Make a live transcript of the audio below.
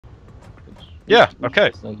Yeah,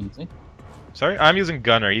 okay. Using? Sorry, I'm using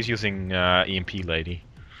Gunner, he's using EMP Lady.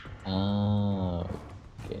 Oh,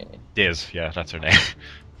 okay. Diz, yeah, that's her name.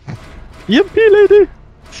 EMP lady!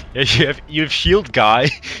 Yeah, you have Shield Guy,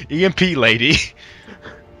 EMP Lady,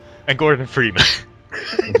 and Gordon Freeman.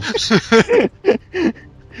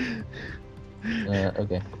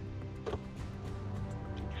 Okay.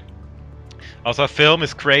 Also, Film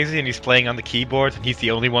is crazy and he's playing on the keyboard and he's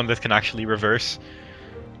the only one that can actually reverse.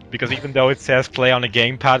 Because even though it says play on a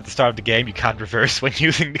gamepad at the start of the game, you can't reverse when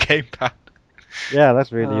using the gamepad. Yeah,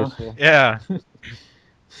 that's really useful. Yeah.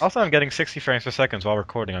 Also, I'm getting 60 frames per second while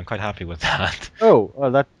recording. I'm quite happy with that. Oh,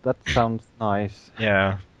 well, that sounds nice.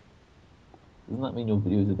 Yeah. Doesn't that mean your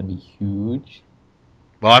videos are going to be huge?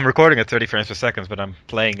 Well, I'm recording at 30 frames per second, but I'm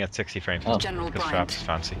playing at 60 frames per second General because Bryant. Fraps is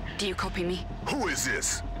fancy. Do you copy me? Who is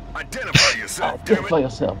this? Identify yourself, damn Identify it!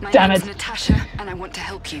 yourself. My Damn name's it! Natasha, and I want to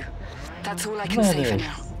help you. That's all I can say for Murders.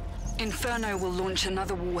 now. Inferno will launch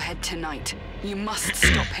another warhead tonight. You must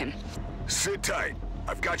stop him. Sit tight.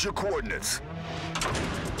 I've got your coordinates.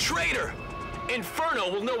 Traitor!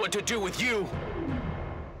 Inferno will know what to do with you!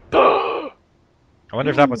 I wonder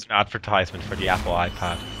if that was an advertisement for the Apple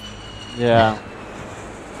iPad. Yeah.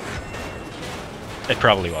 It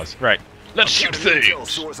probably was. Right. Let's shoot Got an intel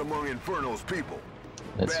things! source among Inferno's people.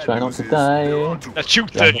 Let's Bad try not news to is they're die. onto Let's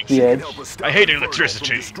shoot Jump off things! the edge. Help us stop I hate Inferno electricity.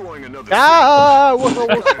 from destroying another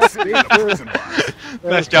Ah! city.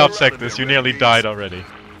 Nice job, Sectus. You nearly died already.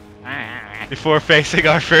 Before facing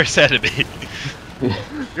our first enemy.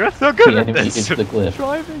 You're so good The at enemy this! is the cliff.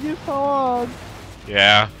 Driving is hard.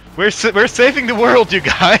 Yeah. We're saving the world, you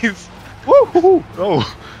guys! Woohoo!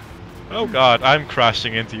 Oh! Oh god, I'm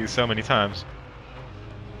crashing into you so many times.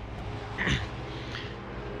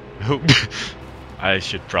 I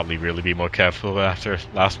should probably really be more careful after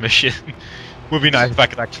last mission. Would be nice if I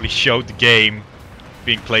could actually show the game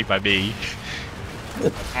being played by me.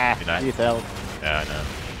 Ah, Be nice. please help. Yeah, I know.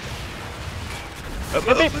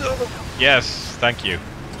 Yes, thank you.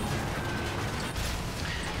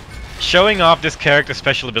 Showing off this character's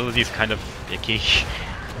special ability is kind of icky.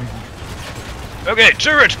 Okay,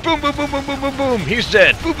 turret! Boom, boom, boom, boom, boom, boom, boom! He's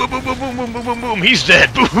dead! Boom, boom, boom, boom, boom, boom, boom, boom, boom! He's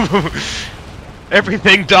dead! Boom, boom, boom!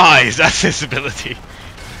 Everything dies! That's his ability.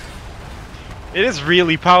 It is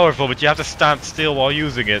really powerful, but you have to stand still while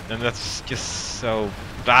using it, and that's just so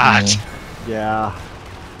bad. Yeah.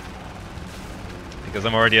 Because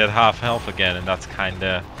I'm already at half health again, and that's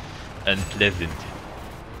kinda unpleasant.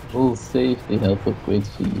 Full safety health upgrades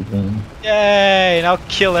for you then. Yay! Now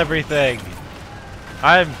kill everything!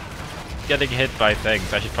 I'm getting hit by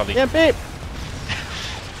things. I should probably... EMP!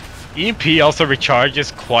 EMP also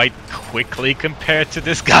recharges quite quickly compared to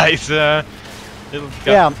this guy's little gun.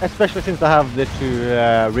 Yeah, especially since I have the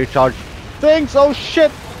two recharge things. Oh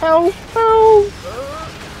shit! Help! Help!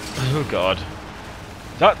 Oh god.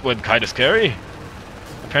 That went kinda scary.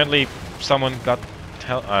 Apparently someone got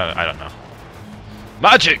I don't know.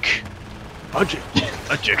 Magic! Magic!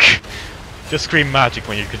 Magic! Just scream magic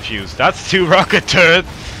when you're confused. That's 2 rocket turrets!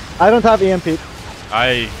 I don't have EMP.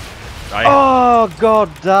 I Oh god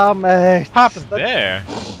damn it! What happened there?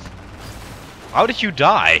 How did you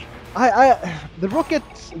die? The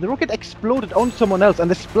rocket exploded on someone else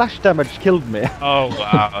and the splash damage killed me. Oh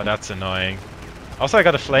wow, that's annoying. Also I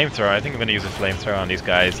got a flamethrower. I think I'm gonna use a flamethrower on these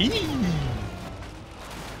guys. Yee!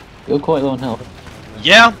 You're quite low on health.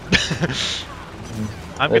 Yeah!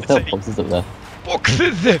 I'm There's gonna health say boxes up there.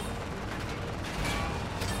 boxes!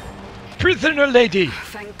 Prisoner lady!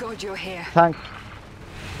 Thank God you're here. Tank.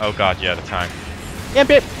 Oh god, yeah, the tank.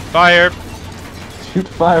 EMP! Fire! Shoot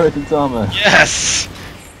fire at its armor. Yes!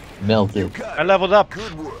 Melted. I leveled up,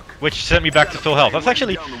 Good work. which sent me back to full health. That's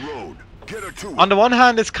actually, Down the road. Get her to on the one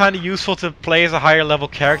hand, it's kind of useful to play as a higher level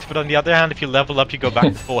character, but on the other hand, if you level up, you go back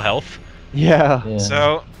to full health. Yeah. Yeah.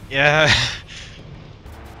 So, yeah.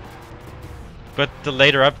 But the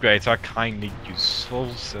later upgrades are kind of useful,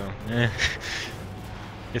 so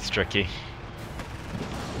it's tricky.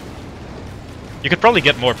 You could probably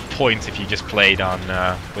get more points if you just played on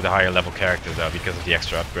with a higher level character, though, because of the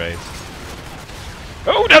extra upgrades.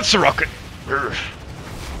 Oh, that's a rocket! Urgh.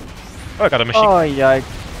 Oh, I got a machine. Oh yikes.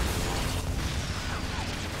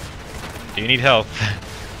 Do you need health?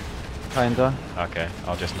 Kinda. Okay,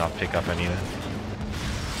 I'll just not pick up any then.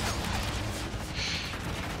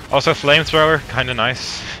 Also, flamethrower, kinda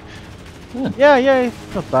nice. Yeah,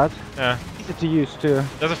 it's not bad. Yeah, Easy to use too.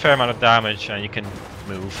 does a fair amount of damage and you can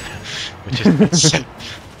move, which is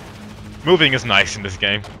moving is nice in this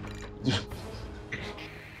game.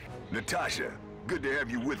 Natasha, good to have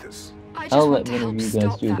you with us. I just I'll want let to one help of you guys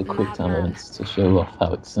stop do that the quick time madman. events to show off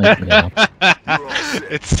how exciting they are. You're all set.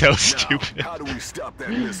 It's so Now, stupid. how do we stop that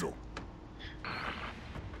missile?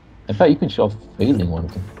 In fact, you can show off failing one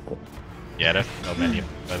of them. But Yeah, there's no menu.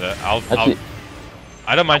 But actually,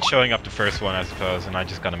 I don't mind showing up the first one, I suppose, and I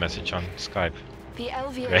just got a message on Skype. The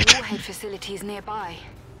LVA Great. warhead facility is nearby.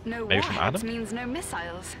 No Maybe from warheads Adam? means no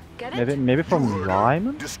missiles. Get it? Maybe from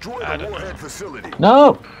Ryman? Destroy I the don't warhead know. facility.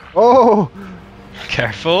 no! Oh!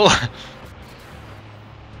 Careful.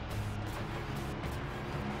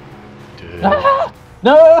 Dude. Ah!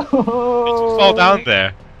 No! Fall down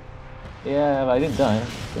there. Yeah, but I didn't die.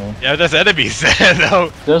 So. Yeah, there's enemies there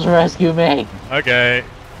though. Just rescue me! Okay.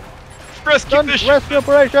 Rescue Done mission! rescue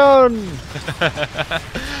operation!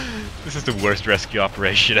 This is the worst rescue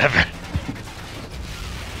operation ever.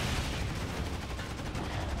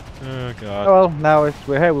 Oh god. Oh well, now it's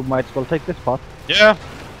we're here, we might as well take this part. Yeah.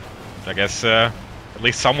 I guess at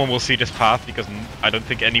least someone will see this path because I don't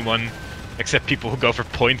think anyone except people who go for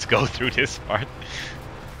points go through this part.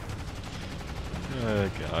 Oh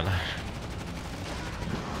god.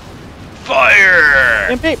 Fire!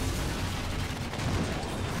 MP!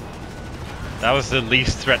 That was the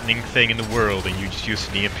least threatening thing in the world and you just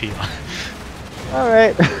used an EMP on.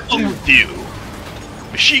 Alright. Overview!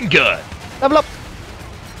 Machine gun! Level up!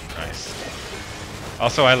 Nice.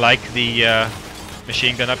 Also, I like the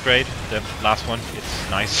machine gun upgrade, the last one. It's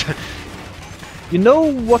nice. You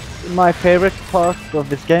know what my favorite part of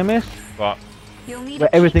this game is? But You'll need Where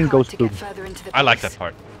a everything keycard goes to through. get further into the I like base. that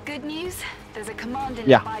part. Good news, there's a command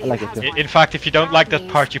Yeah, nearby I like who it has too. one. In fact, if you don't like that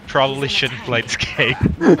Bad part, you news, probably he's in shouldn't a play tank.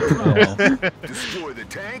 this game. Yeah. Destroy the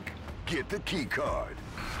tank. Get the key card.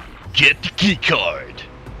 Get the key card.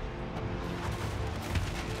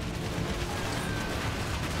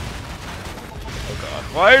 Oh god.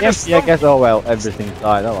 Why are Yes, there yeah, I so- guess, oh well, everything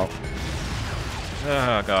died, oh well.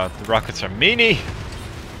 Oh god, the rockets are meanie.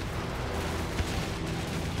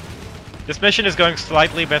 This mission is going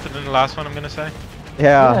slightly better than the last one, I'm gonna say.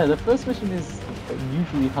 Yeah, Yeah. the first mission is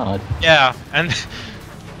usually hard. Yeah, and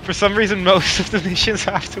for some reason most of the missions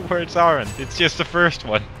afterwards aren't. It's just the first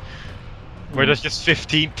one. Where there's just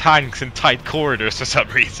 15 tanks in tight corridors for some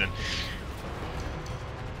reason.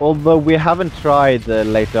 Although we haven't tried the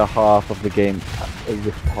later half of the game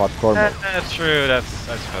with hardcore mode. That's true, I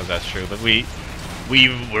suppose that's true, but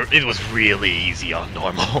it was really easy on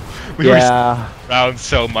normal. We were Yeah. around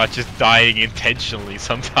so much, just dying intentionally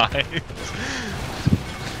sometimes.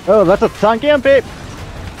 Oh, that's a tank MP!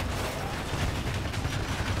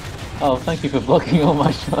 Oh, thank you for blocking all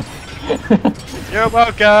my shots. You're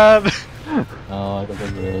welcome! Oh, I got the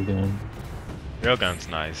railgun. Railgun's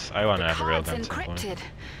nice. I wanna have a Card's railgun at some point.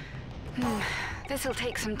 encrypted. This'll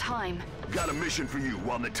take some time. Got a mission for you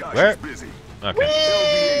while Natasha's Where? busy. Okay.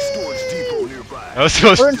 LVA storage depot nearby. I was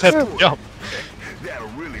supposed Burn to through. jump. That'll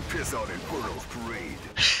really piss on Inferno's parade.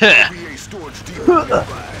 LVA storage depot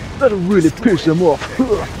nearby. That'll really piss him off. That'll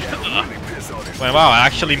really piss on Inferno. Well, wow, I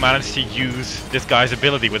actually managed to use this guy's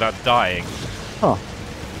ability without dying Huh.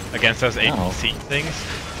 against those APC things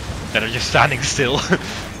that are just standing still.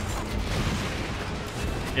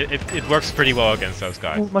 It works pretty well against those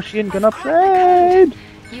guys. Ooh, machine gun upgrade!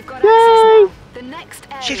 You've got Yay! access now. The next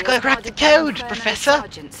She's area gonna crack guarded the by code, Inferno Professor.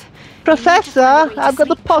 sergeants. Professor, I've got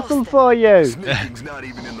the puzzle for you! Sneaking's not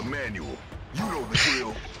even in the manual. You know the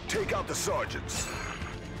drill. Take out the sergeants.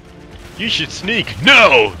 You should sneak.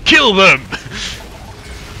 No! Kill them!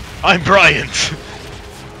 I'm Bryant.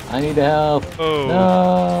 I need help. Oh.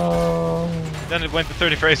 No. Then it went to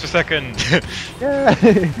 30 frames per second.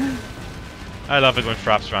 Yay! I love it when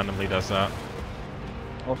Fraps randomly does that.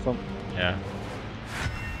 Awesome. Yeah.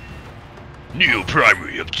 New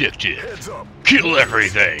primary objective. Heads up. Kill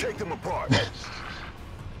everything. Take them apart.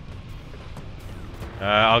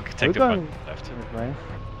 I'll take We're the going one left. this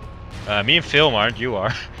way. Me and Phil aren't, you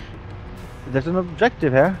are. There's an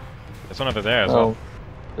objective here. There's one over there as Oh, well.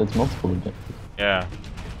 there's multiple objectives. Yeah.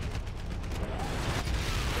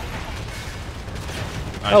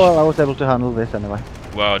 Oh well, I was able to handle this anyway.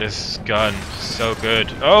 Wow, this gun is so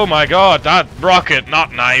good. Oh my god, that rocket,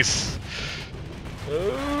 not nice.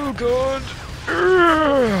 Oh god.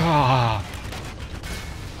 Ugh.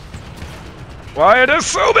 Why are there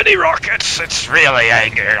so many rockets? It's really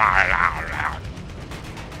angry.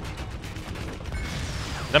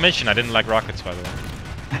 Did I mention I didn't like rockets, by the way?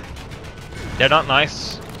 They're not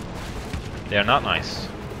nice. They're not nice.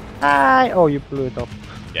 Hi! Oh, you blew it up.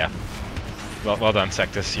 Yeah. Well done,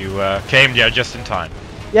 Sectus. You came there just in time.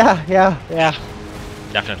 Yeah.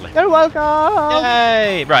 Definitely. You're welcome!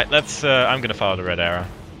 Yay! Right, let's. I'm gonna follow the red arrow.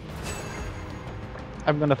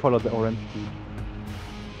 I'm gonna follow the orange.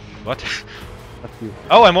 What? That's you.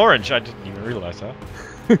 Oh, I'm orange. I didn't even realize that.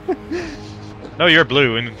 No, you're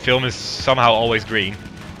blue, and film is somehow always green.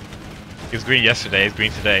 He was green yesterday, he's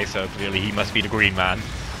green today, so clearly he must be the green man.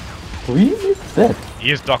 Green is that?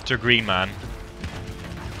 He is Dr. Green Man.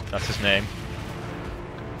 That's his name.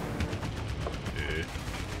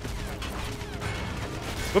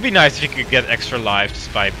 Would be nice if you could get extra lives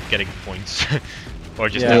just by getting points. Or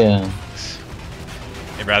just Yeah.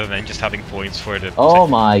 rather than just having points for the... Oh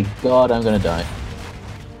my god, I'm gonna die.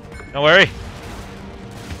 Don't worry.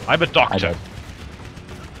 I'm a I doctor. died.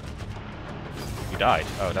 You died.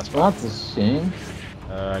 Oh, that's fine. Well, that's a shame.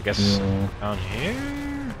 I guess Yeah. down here?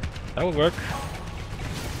 That will work.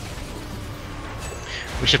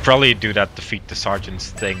 We should probably do that defeat the sergeant's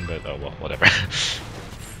thing, but oh well, whatever.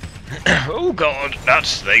 Oh god,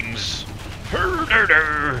 that's things.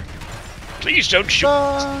 Please don't shoot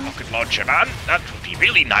this rocket launcher, man. That would be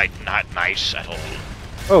really not nice at all.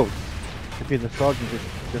 Oh, defeat the sergeant is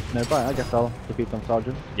just nearby. I guess I'll defeat some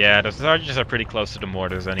sergeant. Yeah, the sergeants are pretty close to the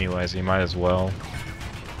mortars anyway, so you might as well.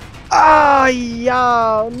 Ah,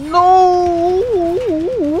 yeah, no!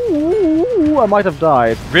 I might have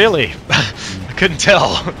died. Really? I couldn't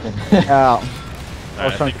tell. Yeah. I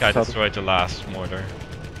think I destroyed the last mortar.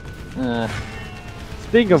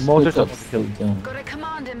 Speaking of mortars, I Split want to kill. Got a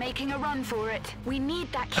commander making a run for it. We need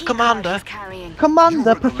that key commander? card he's carrying. Commander, You,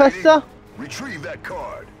 little Professor! lady, retrieve that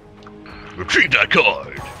card. Retrieve that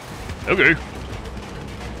card. Okay.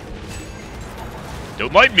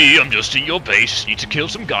 Don't mind me, I'm just in your base. Need to kill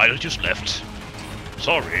some guy that just left.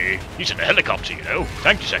 Sorry, he's in a helicopter, you know.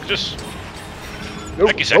 Thank you, Sectus.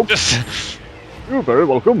 Thank you, Sectus. You're very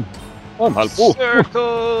welcome. I'm helpful. Circles!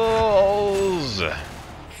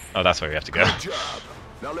 Oh, that's where we have to go. Good job.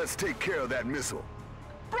 Now let's take care of that missile.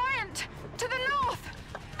 Bryant, to the north!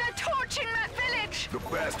 They're torching that village! The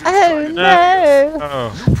bastards Oh tried to- no!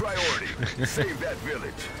 Oh. New priority. Save that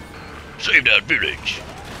village. Save that village.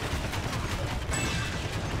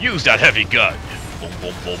 Use that heavy gun. Boom,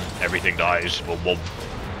 boom, boom. Everything dies. Boom, boom.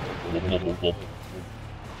 Boom, boom, boom, boom.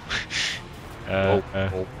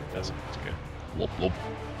 That's good. Whoop, whoop.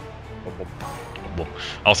 Whoop, whoop. Whoop, whoop.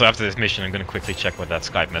 Also, after this mission, I'm gonna quickly check what that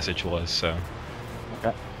Skype message was. So.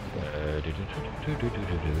 Okay.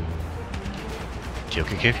 Kill,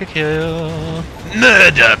 kill, kill, kill, kill.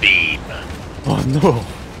 Murder beam. Oh no!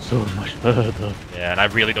 So much further. Yeah, and I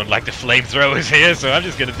really don't like the flamethrowers here, so I'm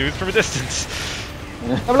just gonna do it from a distance.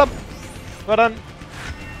 Level up! Well done.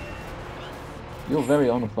 You're very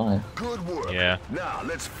on fire. Good work. Yeah. Now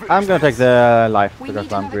let's finish I'm gonna take this. the life We because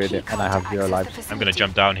need I'm another greedy key and I card have to 0 access lives. the I'm gonna facility.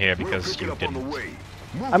 jump down here We'll because pick it you up on the didn't. way.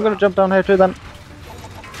 Move I'm gonna out. jump down here too then.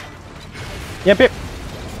 Yep, yep.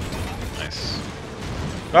 Nice.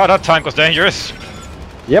 Oh, that tank was dangerous.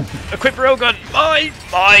 Yep. Equip railgun. Mine.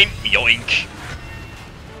 Mine. Yoink.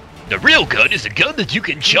 The railgun is a gun that you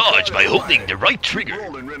can charge by holding the right Keep trigger.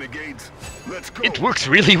 rolling, renegades. Let's go. It works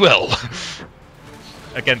really well.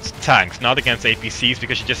 Against tanks, not against APCs,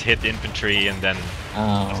 because you just hit the infantry and then it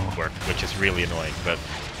Oh. doesn't work, which is really annoying. But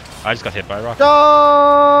I just got hit by a rocket.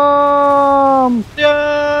 Jump!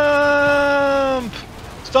 Jump!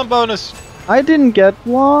 Stun bonus! I didn't get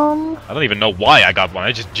one. I don't even know why I got one,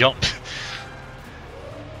 I just jumped.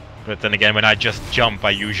 But then again, when I just jump, I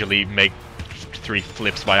usually make 3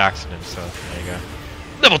 flips by accident, so there you go.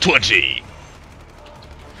 Level 20!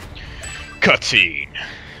 Cutscene.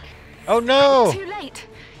 Oh no! Too late.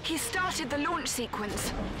 He started the launch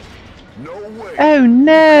sequence. No way. Oh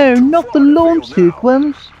no, Too not the far to launch fail now.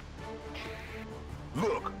 sequence.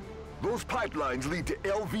 Look, those pipelines lead to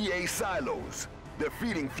LVA silos. They're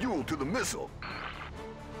feeding fuel to the missile.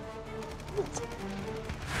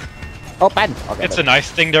 Open! Okay, It's a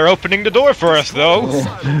nice thing they're opening the door for us, though.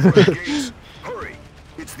 Silos, renegades. Hurry.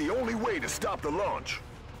 It's the only way to stop the launch.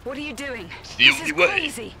 What are you doing? the This only is way.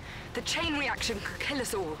 crazy. The chain reaction could kill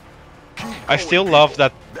us all. Keep I going, still love people.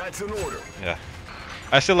 that. That's an order. Yeah.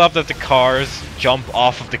 I still love that the cars jump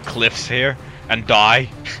off of the cliffs here and die.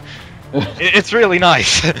 It's really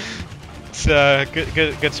nice. It's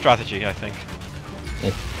good strategy, I think.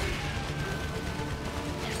 Yes.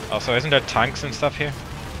 Also, isn't there tanks and stuff here?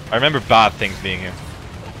 I remember bad things being here.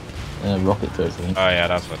 Rocket turrets, I think. Oh yeah,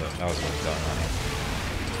 that was what was going on here.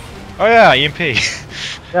 Oh yeah, EMP.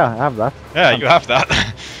 Yeah, I have that. Yeah, you have that.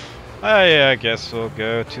 I guess we'll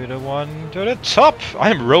go to the one to the top. I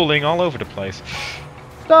am rolling all over the place.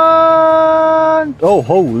 Done! Oh,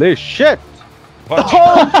 holy shit! What?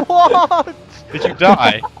 Oh, what? Did you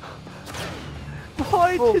die?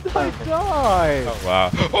 Why did I die? Oh wow.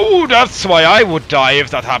 Oh, that's why I would die if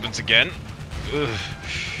that happens again. Ugh.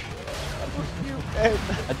 I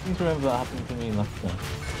didn't remember that happening to me last time.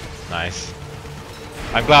 Nice.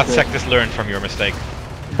 I'm glad Sectus learned from your mistake.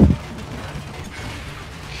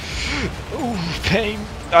 Ooh, pain.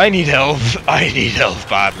 I need health. I need health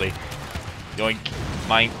badly. Yoink.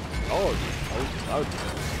 Mine. Oh,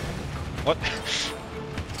 What?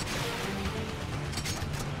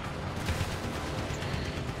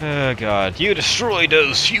 Oh god, you destroy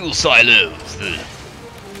those fuel silos!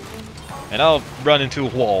 And I'll run into a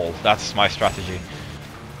wall. That's my strategy.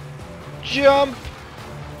 Jump!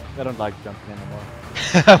 I don't like jumping anymore.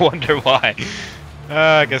 I wonder why.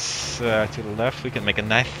 I guess to the left we can make a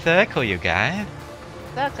nice circle, you guys.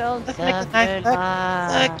 Circle,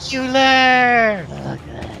 Circular!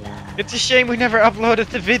 It's a shame we never uploaded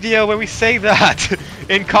the video where we say that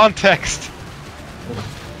in context.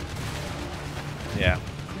 Yeah.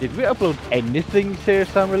 Did we upload anything Serious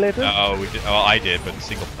Sam related? Oh, we did. Well, I did, but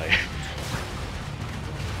single player.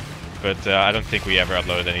 But I don't think we ever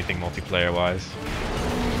uploaded anything multiplayer-wise.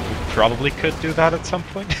 We probably could do that at some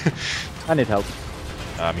point. I need help.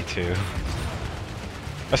 Me too.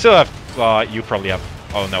 I still have. You probably have.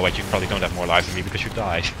 Oh no, wait, you probably don't have more lives than me because you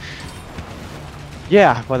died.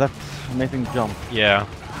 Yeah, well that's amazing jump. Yeah.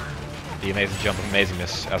 The amazing jump of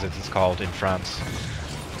amazingness, as it is called in France.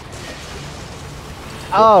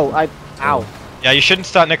 Oh, ow. Yeah, you shouldn't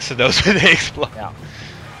start next to those when they explode. Yeah.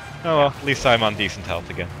 Oh well, at least I'm on decent health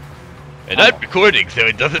again. And I'm recording, so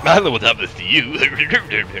it doesn't matter what happens to you.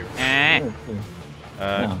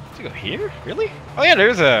 Yeah. To go here? Really? Oh yeah,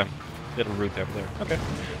 there's a little route over there. Okay.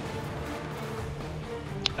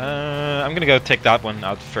 I'm gonna go take that one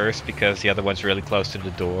out first because the other one's really close to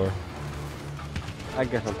the door. I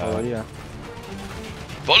guess I'll follow you.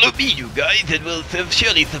 Follow me, you guys, and we'll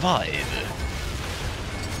surely survive.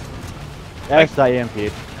 Yes, I am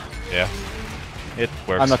hit. Yeah. It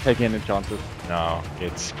works. I'm not taking any chances. No,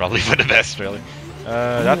 it's probably for the best, really.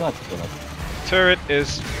 That turret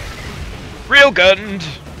is railgunned.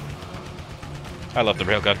 I love the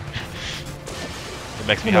railgun. It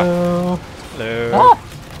makes me happy. Hello. Ah!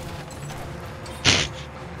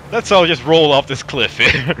 Let's all just roll off this cliff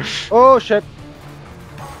here. Oh shit!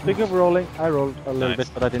 Speaking of rolling, I rolled a little Nice. bit,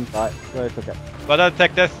 but I didn't die, so it's okay. But I'll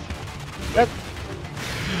take this. Yep.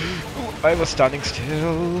 Ooh, I was standing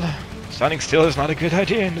still. Standing still is not a good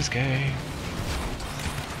idea in this game.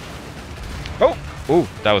 Oh! Ooh,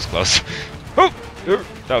 that was close. Oh!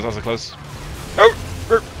 That was also close. Oh!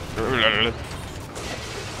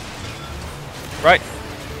 Right.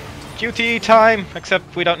 QTE time,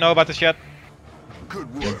 except we don't know about this yet.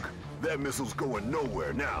 Good work. That missile's going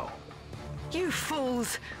nowhere now. You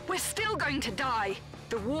fools! We're still going to die.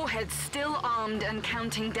 The warhead's still armed and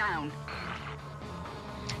counting down.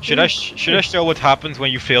 Should I show what happens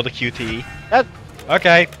when you fail the QTE? Yep.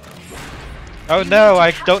 Okay. Oh no,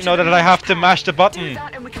 I don't know that I have to mash the Do button.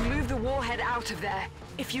 that and we can move the warhead out of there.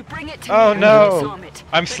 If you bring it to Oh me, no! I'll disarm it.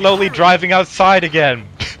 I'm But slowly hurry. driving outside again.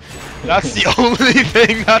 That's the only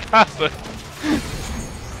thing that happened.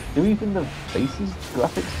 Do even the faces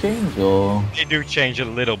graphics change or? They do change a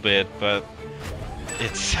little bit, but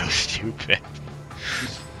it's so stupid.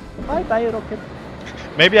 Bye bye, Rocket.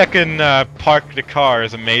 Maybe I can park the car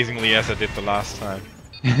as amazingly as I did the last time.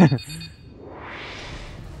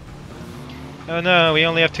 Oh no, we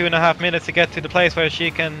only have 2.5 minutes to get to the place where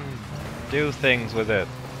she can do things with it.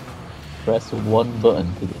 Press one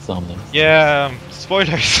button to disarm them. Yeah,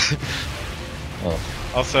 spoilers. Oh.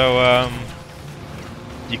 Also,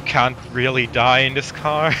 you can't really die in this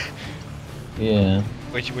car. Yeah.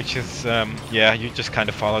 Which is, yeah, you just kind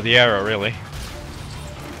of follow the arrow, really.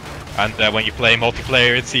 And when you play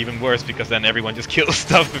multiplayer, it's even worse because then everyone just kills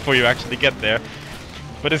stuff before you actually get there.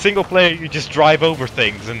 But in single player, you just drive over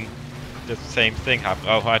things and the same thing happens.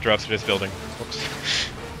 Oh, I drove through this building. Whoops.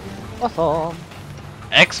 Awesome.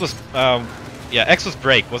 X was, yeah, X was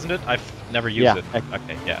brake, wasn't it? I've never used Yeah, it. X.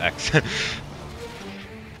 Okay, yeah, X.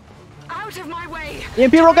 Out of my way!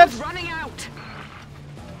 EMP rockets! Time's running out!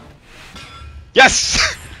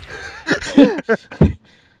 Yes!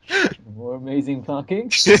 More amazing parking.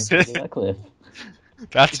 That cliff.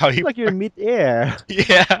 That's how It's you. like you're in mid-air.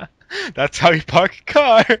 Yeah, that's how you park a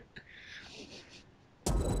car.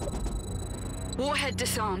 Warhead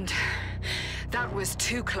disarmed. That was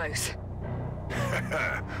too close.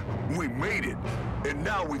 We made it. And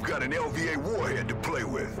now we've got an LVA warhead to play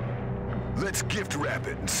with. Let's gift wrap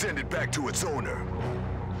it and send it back to its owner.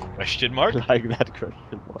 Question mark? Like that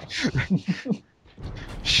question mark.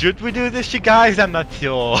 Should we do this, you guys? I'm not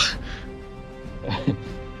sure.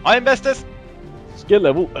 I'm bestest. Skill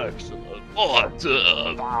level excellent.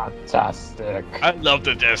 Awesome. Fantastic. I love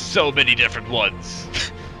that there's so many different ones.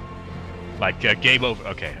 Like game over.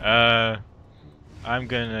 Okay. I'm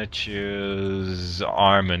gonna choose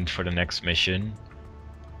Armand for the next mission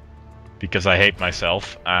because I hate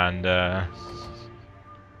myself. And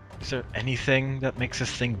is there anything that makes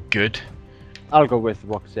this thing good? I'll go with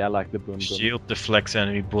Roxy. I like the boom boom. Shield deflects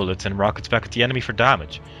enemy bullets and rockets back at the enemy for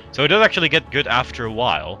damage. So it does actually get good after a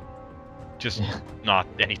while. Just not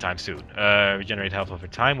anytime soon. Regenerate health over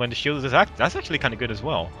time when the shield is active. That's actually kind of good as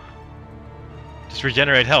well. Just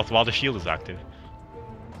regenerate health while the shield is active.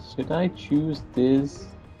 Should I choose this?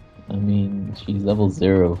 I mean, she's level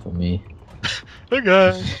 0 for me.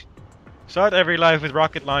 Okay. Start every life with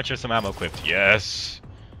rocket launcher, some ammo equipped. Yes.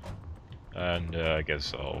 And I guess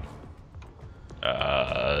so.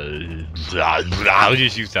 I'll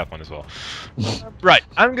just use that one as well. Right,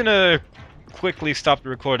 I'm gonna quickly stop the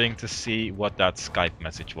recording to see what that Skype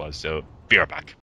message was, so be right back.